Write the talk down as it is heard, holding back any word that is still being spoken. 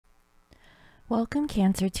Welcome,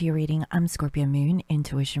 Cancer, to your reading. I'm Scorpio Moon,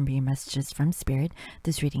 intuition reading messages from Spirit.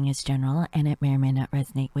 This reading is general and it may or may not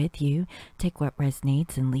resonate with you. Take what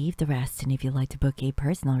resonates and leave the rest. And if you'd like to book a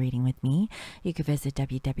personal reading with me, you can visit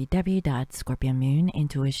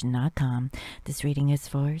www.scorpiomoonintuition.com. This reading is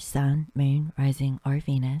for Sun, Moon, Rising, or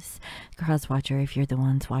Venus. Cross watcher, if you're the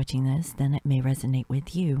ones watching this, then it may resonate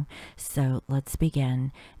with you. So let's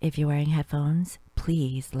begin. If you're wearing headphones,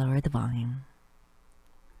 please lower the volume.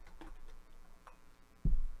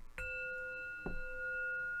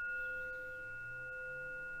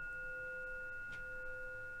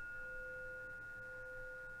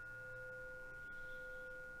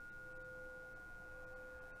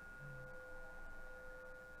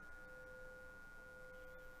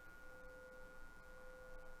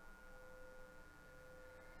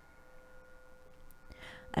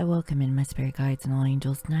 I welcome in my spirit guides and all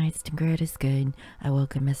angels tonight. And greatest good. I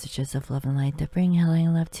welcome messages of love and light that bring healing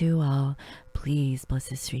and love to all. Please bless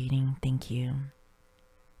this reading. Thank you.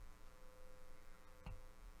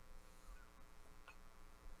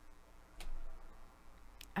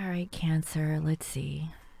 Alright, Cancer, let's see.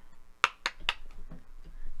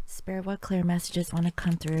 Spirit, what clear messages want to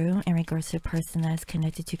come through in regards to a person that is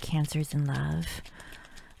connected to Cancers in love?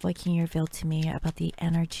 What can you reveal to me about the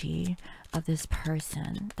energy of this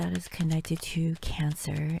person that is connected to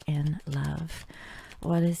Cancer in love?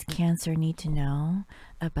 What does Cancer need to know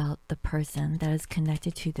about the person that is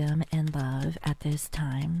connected to them in love at this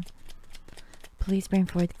time? Please bring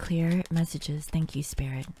forth clear messages. Thank you,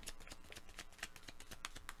 Spirit.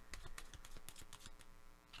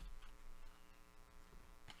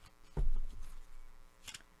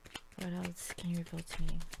 What else can you reveal to me?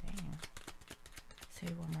 Dang. Say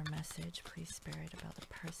one more message, please, Spirit, about the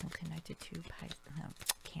person connected to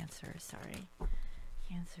Cancer. Sorry,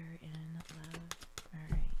 Cancer in love. All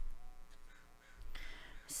right.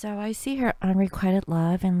 So I see her unrequited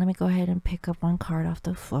love, and let me go ahead and pick up one card off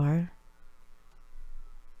the floor.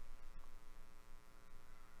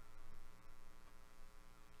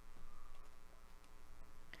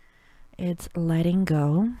 It's letting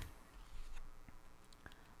go,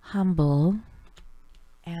 humble,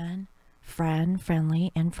 and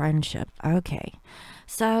friendly, and friendship. Okay,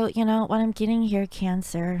 so you know what I'm getting here,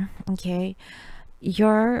 Cancer. Okay,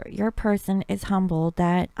 your person is humble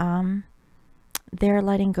that they're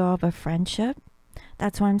letting go of a friendship.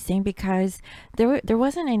 That's what I'm saying, because there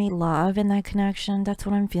wasn't any love in that connection. That's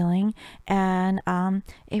what I'm feeling. And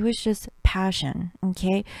it was just passion.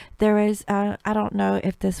 Okay, there was I don't know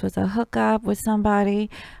if this was a hookup with somebody,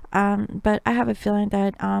 but I have a feeling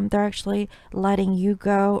that they're actually letting you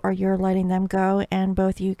go, or you're letting them go, and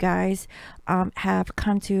both you guys have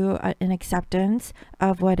come to an acceptance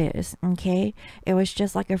of what is. Okay, it was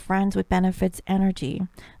just like a friends with benefits energy.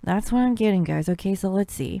 That's what I'm getting, guys. Okay, so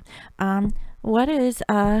let's see. What is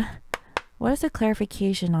the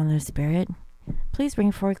clarification on this, Spirit? Please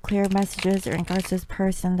bring forth clear messages in regards to this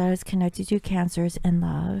person that is connected to Cancers in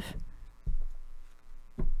love.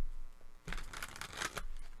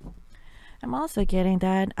 I'm also getting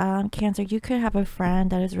that Cancer, you could have a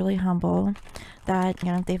friend that is really humble, that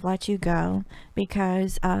you know they've let you go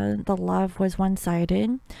because the love was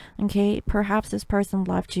one-sided. Okay, perhaps this person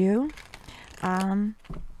loved you, and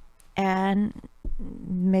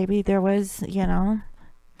maybe there was, you know,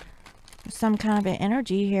 some kind of an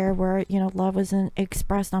energy here where, you know, love wasn't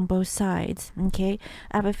expressed on both sides. Okay,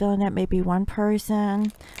 I have a feeling that maybe one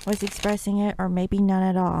person was expressing it, or maybe none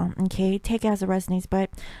at all. Okay, take it as it resonates,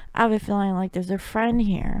 but I have a feeling like there's a friend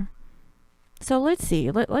here. So let's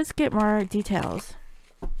see, let's get more details.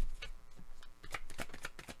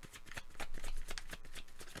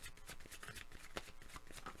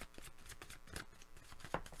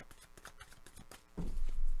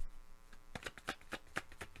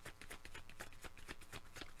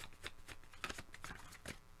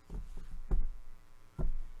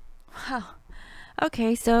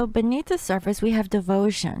 Okay, so beneath the surface we have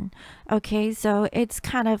devotion. Okay, so it's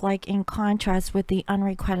kind of like in contrast with the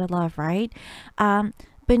unrequited love, right?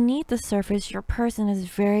 Beneath the surface, your person is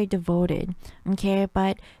very devoted. Okay,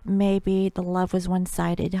 but maybe the love was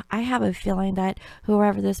one-sided. I have a feeling that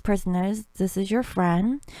whoever this person is, this is your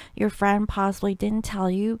friend. Your friend possibly didn't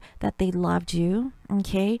tell you that they loved you.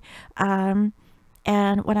 Okay, and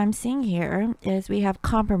what I'm seeing here is we have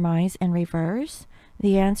compromise in reverse.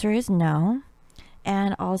 The answer is no.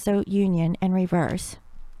 And also union in reverse.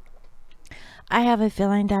 I have a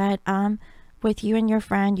feeling that with you and your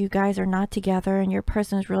friend, you guys are not together, and your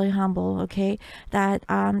person is really humble. Okay, that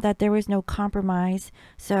that there was no compromise,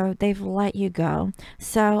 so they've let you go.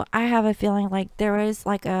 So I have a feeling like there is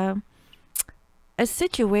like a a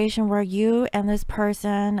situation where you and this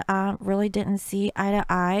person really didn't see eye to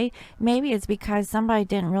eye. Maybe it's because somebody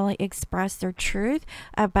didn't really express their truth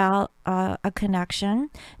about a connection.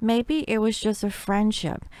 Maybe it was just a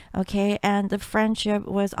friendship, okay? And the friendship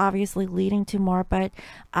was obviously leading to more, but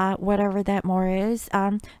whatever that more is,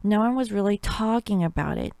 no one was really talking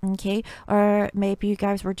about it, okay? Or maybe you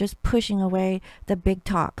guys were just pushing away the big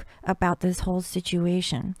talk about this whole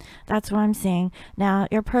situation. That's what I'm saying. Now,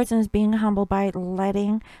 your person is being humble by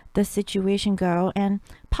letting the situation go and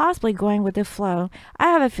possibly going with the flow. I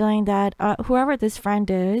have a feeling that whoever this friend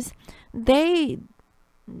is, they're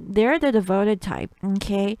the devoted type,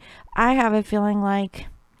 okay? I have a feeling like,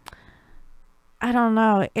 I don't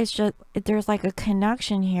know, it's just there's like a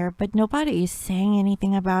connection here, but nobody is saying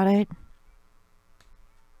anything about it.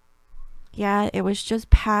 Yeah, it was just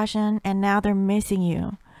passion, and now they're missing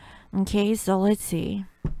you. Okay, so let's see.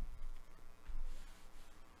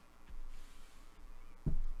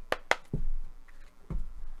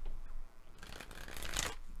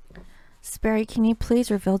 Spirit, can you please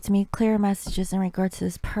reveal to me clear messages in regards to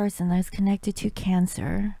this person that is connected to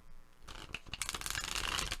Cancer?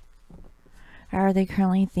 How are they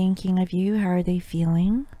currently thinking of you? How are they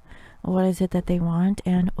feeling? What is it that they want?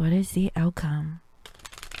 And what is the outcome?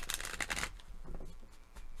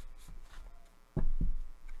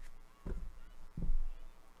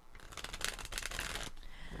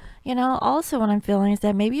 You know, also what I'm feeling is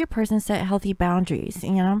that maybe your person set healthy boundaries,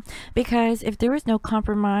 you know, because if there was no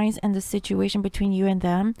compromise in the situation between you and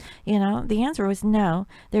them, you know, the answer was no.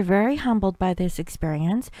 They're very humbled by this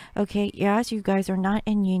experience. Okay, yes, you guys are not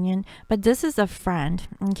in union, but this is a friend,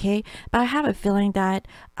 okay? But I have a feeling that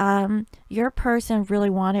your person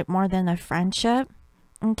really wanted more than a friendship.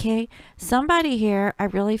 Okay, somebody here, I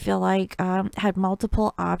really feel like had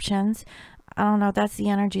multiple options. I don't know, that's the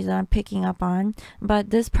energy that I'm picking up on, but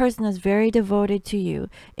this person is very devoted to you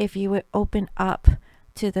if you would open up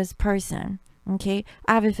to this person. Okay,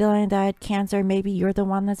 I have a feeling that Cancer, maybe you're the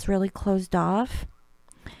one that's really closed off,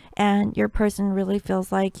 and your person really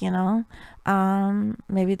feels like, you know,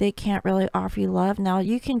 maybe they can't really offer you love. Now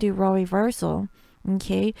you can do role reversal,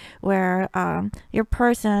 okay, where your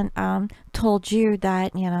person told you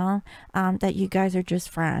that, you know, that you guys are just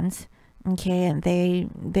friends, okay, and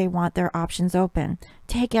they want their options open.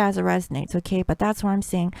 Take it as it resonates, okay? But that's what I'm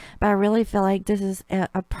saying. But I really feel like this is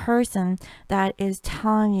a person that is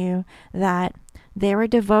telling you that they were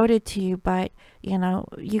devoted to you, but you know,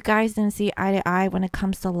 you guys didn't see eye to eye when it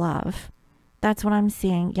comes to love. That's what I'm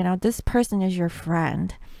seeing. You know, this person is your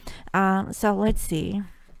friend. So let's see.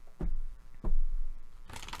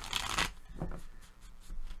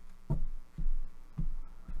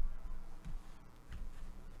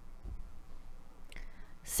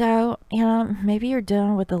 So, you know, maybe you're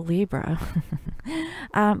dealing with a Libra.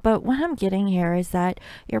 But what I'm getting here is that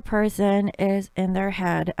your person is in their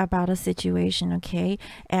head about a situation, okay?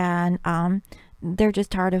 And they're just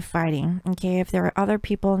tired of fighting, okay? If there are other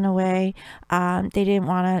people in the way, they didn't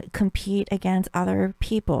want to compete against other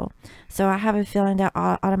people. So I have a feeling that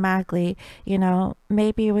automatically, you know,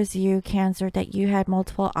 maybe it was you, Cancer, that you had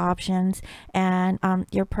multiple options, and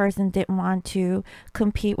your person didn't want to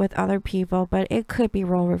compete with other people, but it could be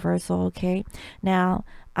role reversal, okay? Now,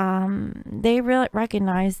 they really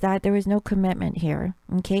recognize that there was no commitment here,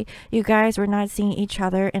 okay? You guys were not seeing each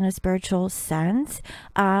other in a spiritual sense.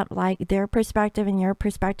 Like their perspective and your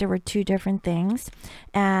perspective were two different things,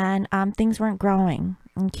 and things weren't growing,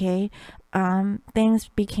 okay? Things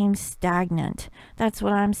became stagnant. That's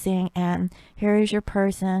what I'm seeing. And here is your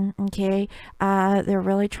person, okay? They're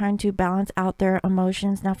really trying to balance out their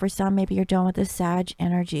emotions. Now for some, maybe you're dealing with the Sag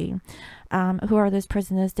energy. Who are this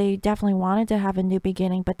person is, they definitely wanted to have a new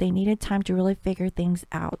beginning, but they needed time to really figure things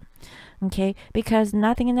out, okay? Because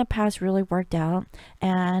nothing in the past really worked out,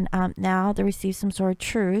 and now they receive some sort of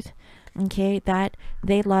truth, okay, that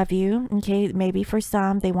they love you, okay? Maybe for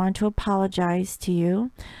some they want to apologize to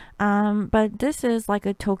you, but this is like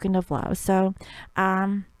a token of love. So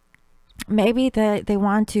maybe they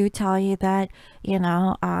want to tell you that, you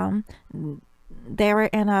know, they were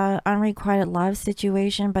in a unrequited love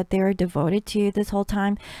situation, but they were devoted to you this whole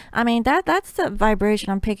time. I mean, that's the vibration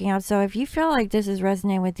I'm picking up. So if you feel like this is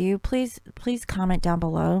resonating with you, please comment down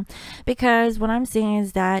below, because what I'm seeing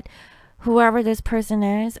is that whoever this person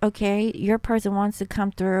is, okay, your person wants to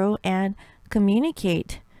come through and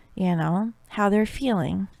communicate, you know, how they're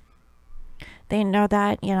feeling. They know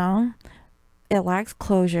that, you know, it lacks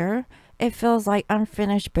closure. It feels like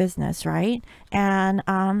unfinished business, right? And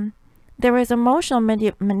there was emotional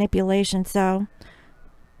manipulation. So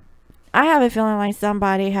I have a feeling like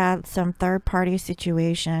somebody had some third party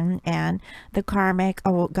situation and the karmic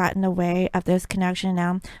got in the way of this connection.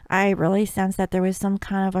 Now, I really sense that there was some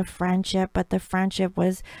kind of a friendship, but the friendship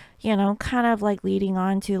was, you know, kind of like leading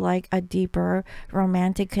on to like a deeper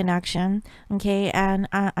romantic connection. Okay. And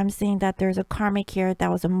I'm seeing that there's a karmic here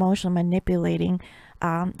that was emotionally manipulating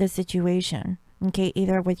the situation, okay,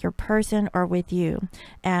 either with your person or with you,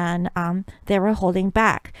 and they were holding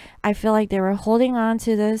back. I feel like they were holding on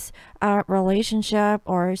to this relationship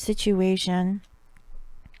or situation,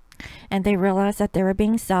 and they realized that they were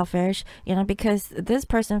being selfish, you know, because this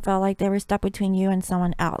person felt like they were stuck between you and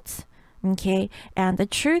someone else. Okay, and the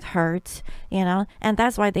truth hurts, you know, and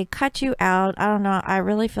that's why they cut you out. I don't know, I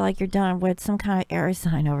really feel like you're dealing with some kind of air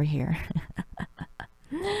sign over here.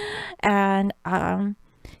 And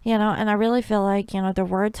you know, and I really feel like, you know, the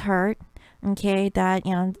words hurt, okay, that,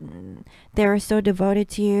 you know, they were so devoted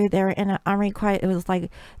to you, they were in an unrequited, it was like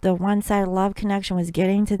the one-sided love connection was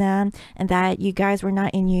getting to them, and that you guys were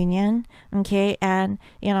not in union, okay, and,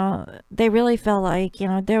 you know, they really felt like, you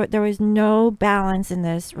know, there was no balance in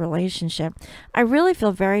this relationship. I really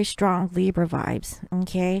feel very strong Libra vibes,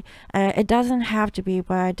 okay, it doesn't have to be,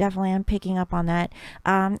 but I definitely am picking up on that,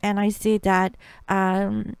 and I see that,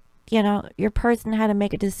 you know, your person had to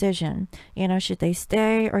make a decision, you know, should they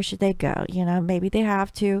stay or should they go? You know, maybe they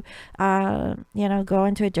have to, you know, go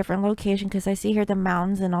into a different location, because I see here the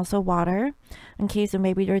mountains and also water. Okay, so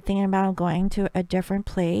maybe they're thinking about going to a different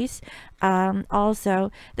place. Also,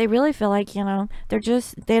 they really feel like, you know,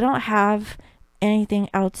 they don't have anything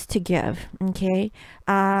else to give. Okay.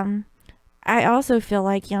 I also feel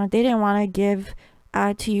like, you know, they didn't want to give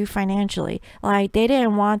to you financially. Like, they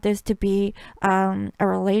didn't want this to be a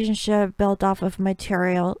relationship built off of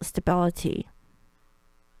material stability.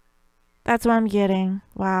 That's what I'm getting.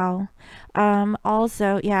 Wow.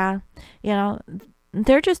 Also, yeah, you know,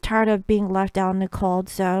 they're just tired of being left out in the cold.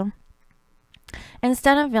 So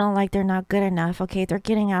instead of feeling like they're not good enough, okay, they're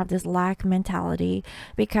getting out of this lack mentality,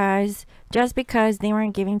 because just because they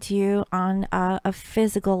weren't giving to you on a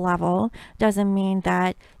physical level doesn't mean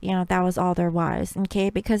that, you know, that was all there was, okay,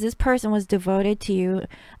 because this person was devoted to you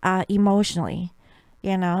emotionally.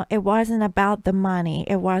 You know, it wasn't about the money,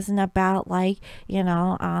 it wasn't about like, you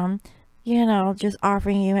know, just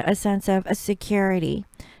offering you a sense of a security,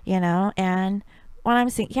 you know. And what I'm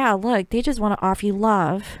saying, yeah, look, they just want to offer you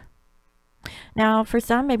love. Now, for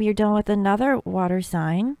some, maybe you're dealing with another water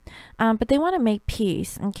sign, but they want to make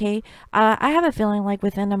peace, okay? I have a feeling like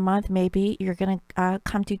within a month, maybe you're going to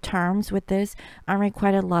come to terms with this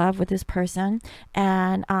unrequited love with this person,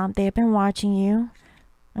 and they have been watching you,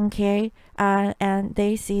 okay? And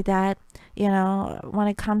they see that, you know, when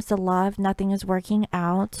it comes to love, nothing is working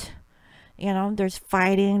out. You know, there's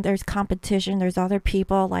fighting, there's competition, there's other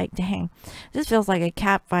people. Like, dang, this feels like a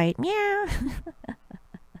cat fight. Yeah.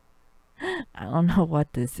 I don't know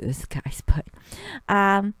what this is, guys, but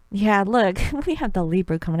yeah, look, we have the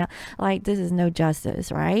Libra coming out. Like, this is no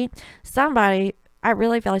justice, right? Somebody, I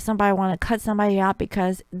really feel like somebody want to cut somebody out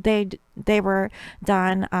because they were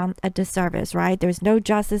done a disservice, right? There's no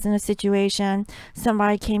justice in the situation.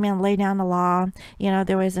 Somebody came in, laid down the law. You know,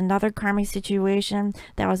 there was another karmic situation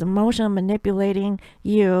that was emotionally manipulating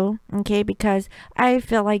you, okay? Because I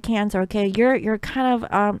feel like Cancer, okay, you're kind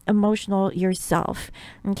of emotional yourself,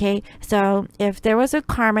 okay? So if there was a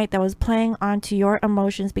karmic that was playing onto your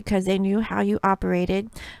emotions because they knew how you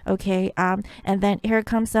operated, okay, and then here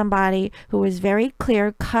comes somebody who was very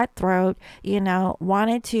clear, cutthroat, you know,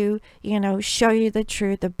 wanted to, you know, show you the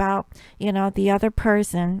truth about, you know, the other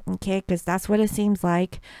person, okay, because that's what it seems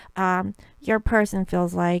like. Your person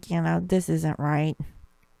feels like, you know, this isn't right.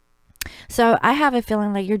 So I have a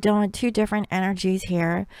feeling like you're dealing with two different energies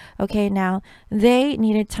here. Okay, now they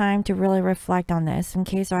needed time to really reflect on this.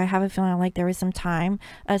 Okay, so I have a feeling like there was some time,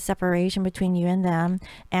 a separation between you and them,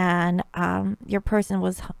 and your person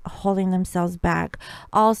was holding themselves back.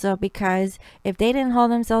 Also, because if they didn't hold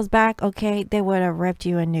themselves back, okay, they would have ripped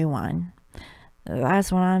you a new one.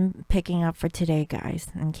 That's what I'm picking up for today, guys.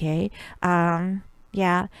 Okay.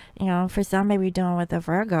 Yeah, you know, for some, maybe you're dealing with a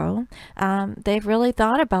Virgo. They've really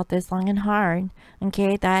thought about this long and hard,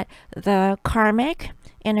 okay, that the karmic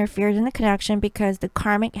interfered in the connection because the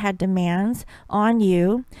karmic had demands on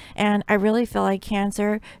you. And I really feel like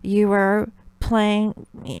Cancer, you were playing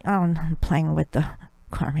with the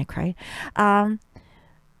karmic, right?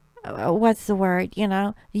 What's the word? You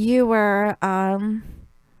know, you were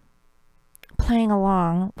playing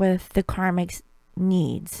along with the karmic's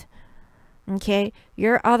needs. Okay,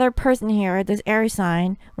 your other person here, this air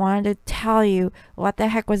sign, wanted to tell you what the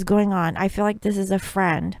heck was going on. I feel like this is a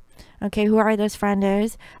friend. Okay, whoever this friend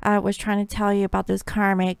is, was trying to tell you about this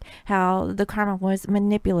karmic, how the karmic was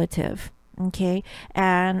manipulative. Okay,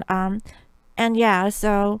 and yeah,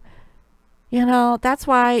 so that's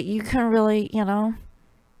why you couldn't really,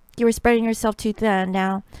 you were spreading yourself too thin.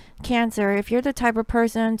 Now, Cancer, if you're the type of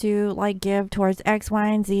person to like give towards X, Y,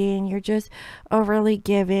 and Z, and you're just overly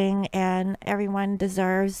giving, and everyone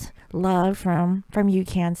deserves love from you,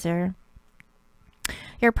 Cancer,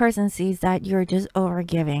 your person sees that you're just over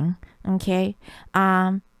giving. Okay,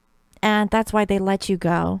 and that's why they let you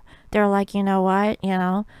go. They're like, you know what,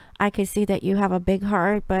 I could see that you have a big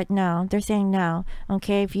heart, but no, they're saying no.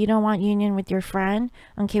 Okay, if you don't want union with your friend,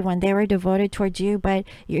 okay, when they were devoted towards you, but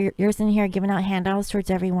you're sitting here giving out handouts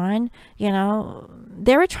towards everyone,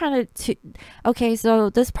 they were trying to okay, so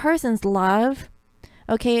this person's love,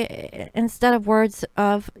 okay, instead of words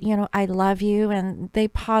of, I love you, and they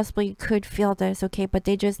possibly could feel this, okay, but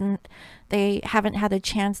they haven't had a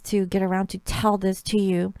chance to get around to tell this to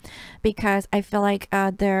you, because I feel like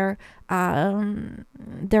their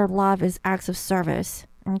love is acts of service.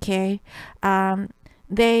 Okay,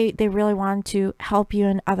 they really want to help you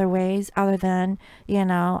in other ways other than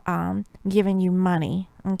giving you money.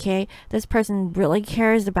 Okay, this person really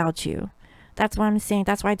cares about you. That's what I'm saying.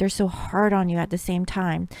 That's why they're so hard on you at the same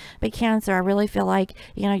time. But Cancer, I really feel like,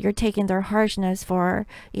 you're taking their harshness for,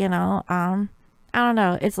 I don't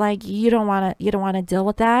know. It's like you don't want to deal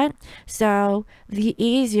with that. So the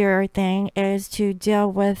easier thing is to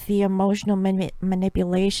deal with the emotional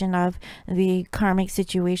manipulation of the karmic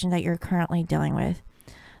situation that you're currently dealing with.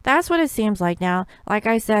 That's what it seems like. Now, like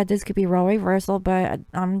I said, this could be role reversal, but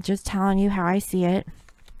I'm just telling you how I see it.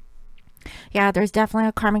 Yeah, there's definitely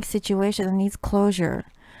a karmic situation that needs closure.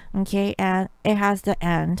 Okay, and it has to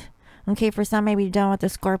end. Okay, for some, maybe done with the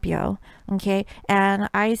Scorpio. Okay, and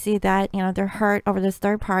I see that, they're hurt over this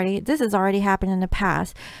third party. This has already happened in the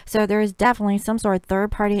past. So there is definitely some sort of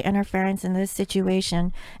third party interference in this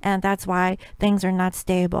situation. And that's why things are not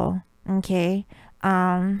stable. Okay,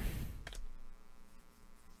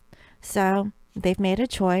 so they've made a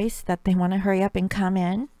choice that they want to hurry up and come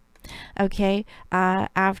in. Okay,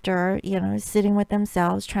 after sitting with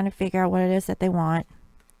themselves, trying to figure out what it is that they want,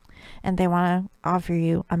 and they want to offer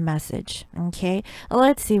you a message. Okay,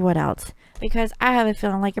 let's see what else, because I have a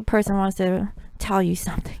feeling like your person wants to tell you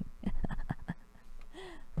something.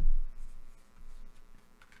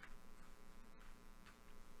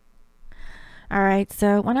 All right,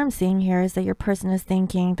 so what I'm seeing here is that your person is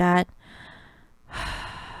thinking that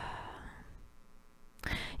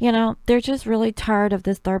they're just really tired of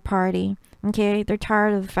this third party. Okay, they're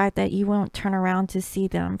tired of the fact that you won't turn around to see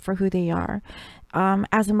them for who they are.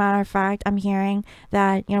 As a matter of fact, I'm hearing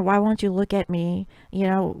that, why won't you look at me?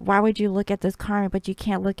 Why would you look at this karma, but you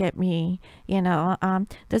can't look at me?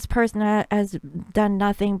 This person has done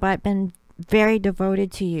nothing but been very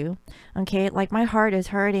devoted to you. Okay, like my heart is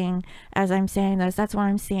hurting as I'm saying this. That's what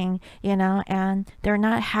I'm seeing, and they're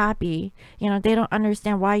not happy. They don't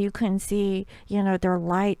understand why you couldn't see, their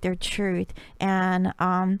light, their truth. And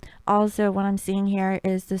also what I'm seeing here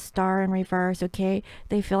is the star in reverse. Okay,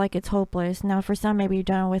 they feel like it's hopeless. Now for some, maybe you're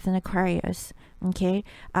done with an Aquarius. Okay,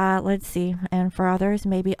 let's see. And for others,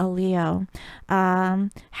 maybe a Leo. How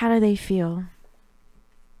do they feel?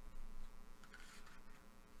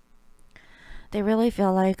 They really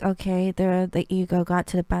feel like, okay, the ego got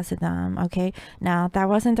to the best of them. Okay, now that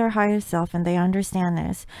wasn't their higher self, and they understand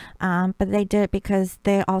this, but they did it because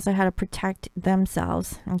they also had to protect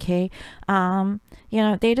themselves. Okay,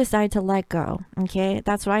 they decided to let go. Okay,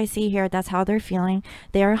 that's what I see here. That's how they're feeling.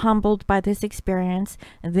 They are humbled by this experience.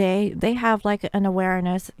 They have like an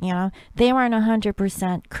awareness. They weren't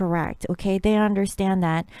 100% correct. Okay, they understand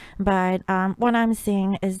that, but what I'm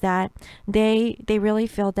seeing is that they really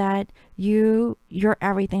feel that you're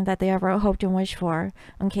everything that they ever hoped and wished for.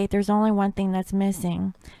 Okay, there's only one thing that's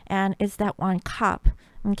missing, and it's that one cup.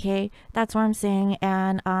 Okay, that's what I'm saying.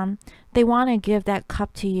 And they want to give that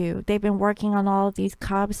cup to you. They've been working on all of these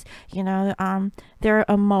cups. They're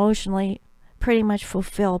emotionally pretty much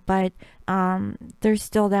fulfilled, but there's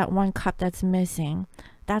still that one cup that's missing.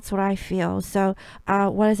 That's what I feel. So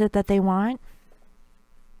what is it that they want?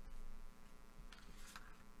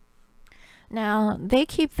 Now, they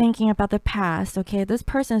keep thinking about the past. Okay, this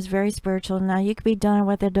person is very spiritual. Now, you could be dealing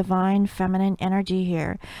with a divine feminine energy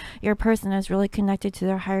here. Your person is really connected to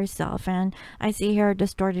their higher self. And I see here a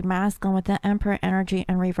distorted masculine with the Emperor energy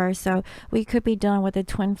in reverse. So we could be dealing with a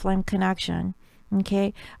twin flame connection.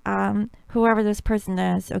 Okay, whoever this person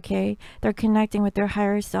is, okay, they're connecting with their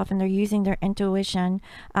higher self and they're using their intuition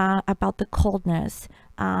about the coldness.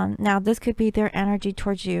 Now this could be their energy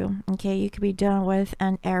towards you. Okay, you could be dealing with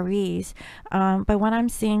an Aries, but what I'm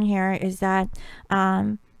seeing here is that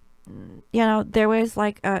you know, there was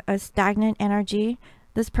like a stagnant energy.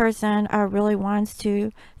 This person really wants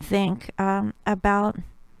to think about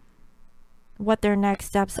what their next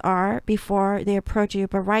steps are before they approach you,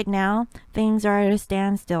 but right now things are at a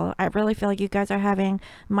standstill. I really feel like you guys are having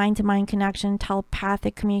mind-to-mind connection,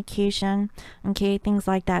 telepathic communication, okay, things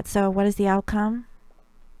like that. So what is the outcome?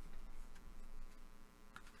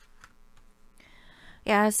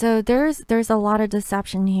 Yeah, so there's a lot of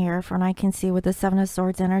deception here from what I can see with the Seven of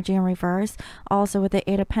Swords energy in reverse, also with the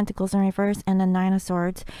Eight of Pentacles in reverse and the Nine of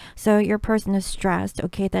Swords. So your person is stressed,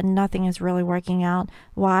 okay, that nothing is really working out.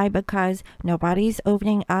 Why? Because nobody's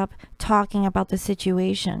opening up, talking about the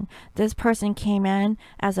situation. This person came in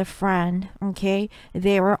as a friend, okay?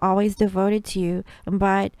 They were always devoted to you,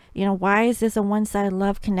 but you know, why is this a one-sided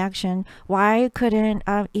love connection? Why couldn't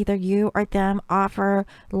either you or them offer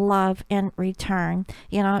love in return?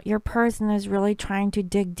 You know, your person is really trying to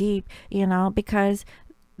dig deep, you know, because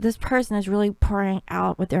this person is really pouring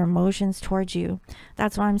out with their emotions towards you.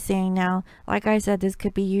 That's what I'm saying now. Like I said, this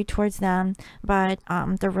could be you towards them, but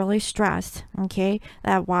they're really stressed, okay?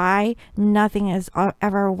 That why nothing is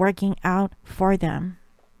ever working out for them.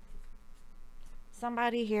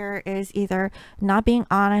 Somebody here is either not being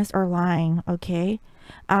honest or lying, okay?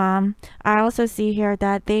 I also see here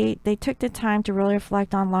that they took the time to really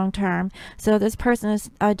reflect on long term. So this person is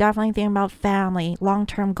definitely thinking about family,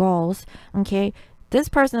 long-term goals, okay? This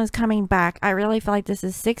person is coming back. I really feel like this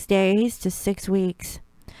is 6 days to 6 weeks.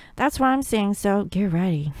 That's what I'm saying. So get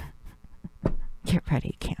ready. Get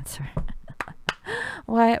ready, Cancer.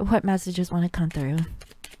 What messages want to come through?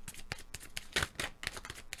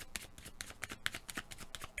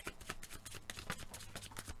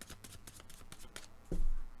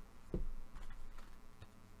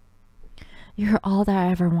 You're all that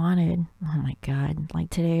I ever wanted. Oh my God.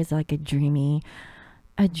 Like today is like a dreamy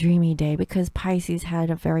day because Pisces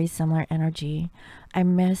had a very similar energy. I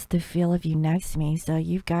miss the feel of you next to me. So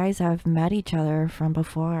you guys have met each other from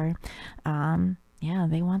before. Yeah,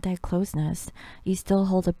 they want that closeness. You still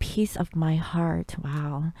hold a piece of my heart.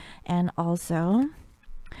 Wow. And also,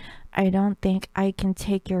 I don't think I can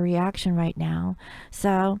take your reaction right now.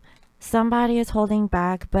 So somebody is holding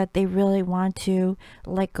back, but they really want to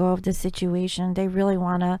let go of the situation. They really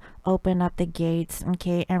want to open up the gates,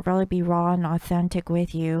 okay, and really be raw and authentic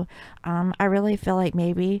with you. I really feel like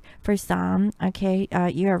maybe for some, okay,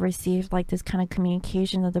 you have received like this kind of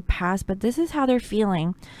communication of the past, but this is how they're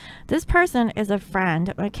feeling. This person is a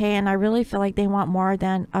friend, okay, and I really feel like they want more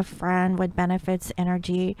than a friend with benefits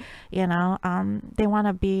energy, you know. They want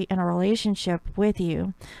to be in a relationship with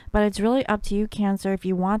you, but it's really up to you, Cancer, if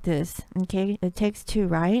you want this, okay? It takes two,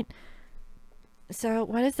 right? So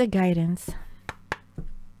what is the guidance?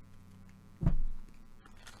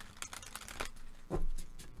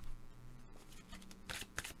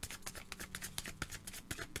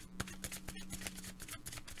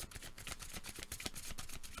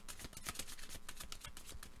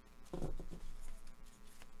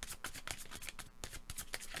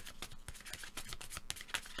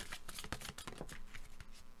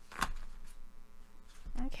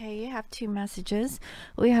 Okay, you have two messages.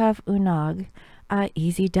 We have Unag.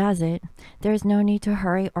 Easy does it. There's no need to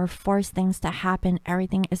hurry or force things to happen.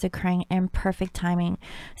 Everything is occurring in perfect timing.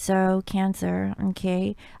 So Cancer,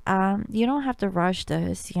 okay, you don't have to rush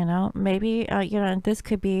this, you know. Maybe, you know, this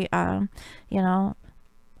could be, you know,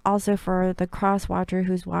 also for the cross watcher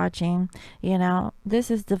who's watching, you know, this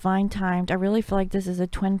is divine timed. I really feel like this is a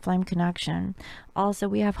twin flame connection. Also,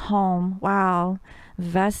 we have home. Wow.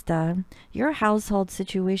 Vesta, your household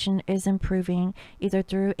situation is improving either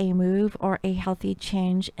through a move or a healthy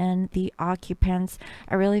change in the occupants.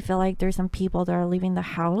 I really feel like there's some people that are leaving the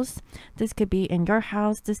house. This could be in your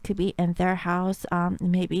house. This could be in their house.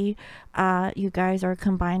 Maybe you guys are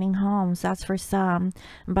combining homes. That's for some.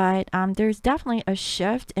 But there's definitely a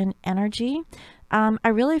shift in energy. I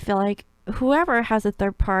really feel like whoever has a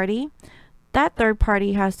third party, that third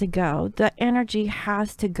party has to go. The energy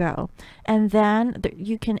has to go. And then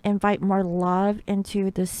you can invite more love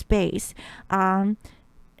into the space.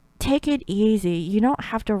 Take it easy. You don't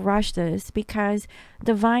have to rush this because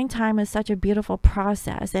divine time is such a beautiful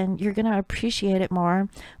process and you're going to appreciate it more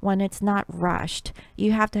when it's not rushed.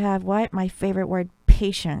 You have to have what? My favorite word,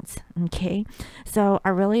 patience. Okay. So I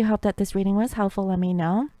really hope that this reading was helpful. Let me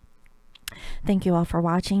know. Thank you all for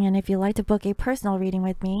watching, and if you'd like to book a personal reading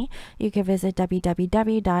with me, you can visit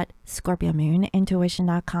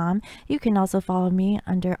www.scorpiomoonintuition.com. You can also follow me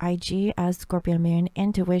under IG as Scorpio Moon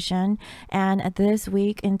Intuition, and this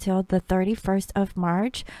week until the 31st of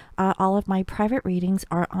March, all of my private readings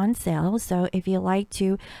are on sale. So if you'd like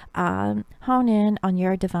to hone in on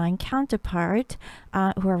your divine counterpart,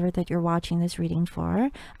 whoever that you're watching this reading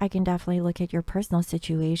for, I can definitely look at your personal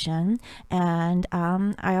situation. And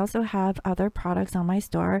I also have other products on my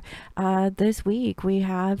store. This week we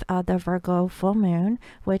have the Virgo full moon,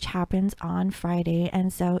 which happens on Friday,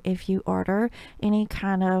 and so if you order any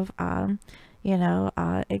kind of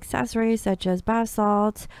accessories such as bath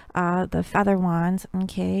salts, the feather wands,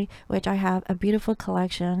 okay, which I have a beautiful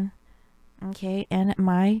collection, okay, in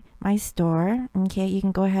my store, okay, you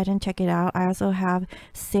can go ahead and check it out. I also have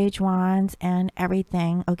sage wands and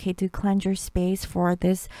everything, okay, to cleanse your space for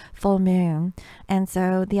this full moon. And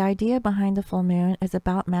so the idea behind the full moon is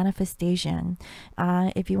about manifestation.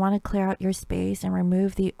 If you want to clear out your space and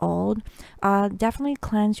remove the old, definitely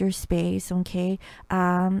cleanse your space, okay,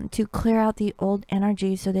 to clear out the old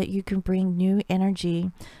energy so that you can bring new energy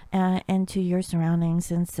into your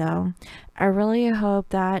surroundings. And so I really hope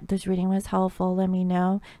that this reading was helpful. Let me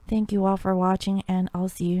know. Thank you all for watching, and I'll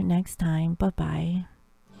see you next time. Bye bye.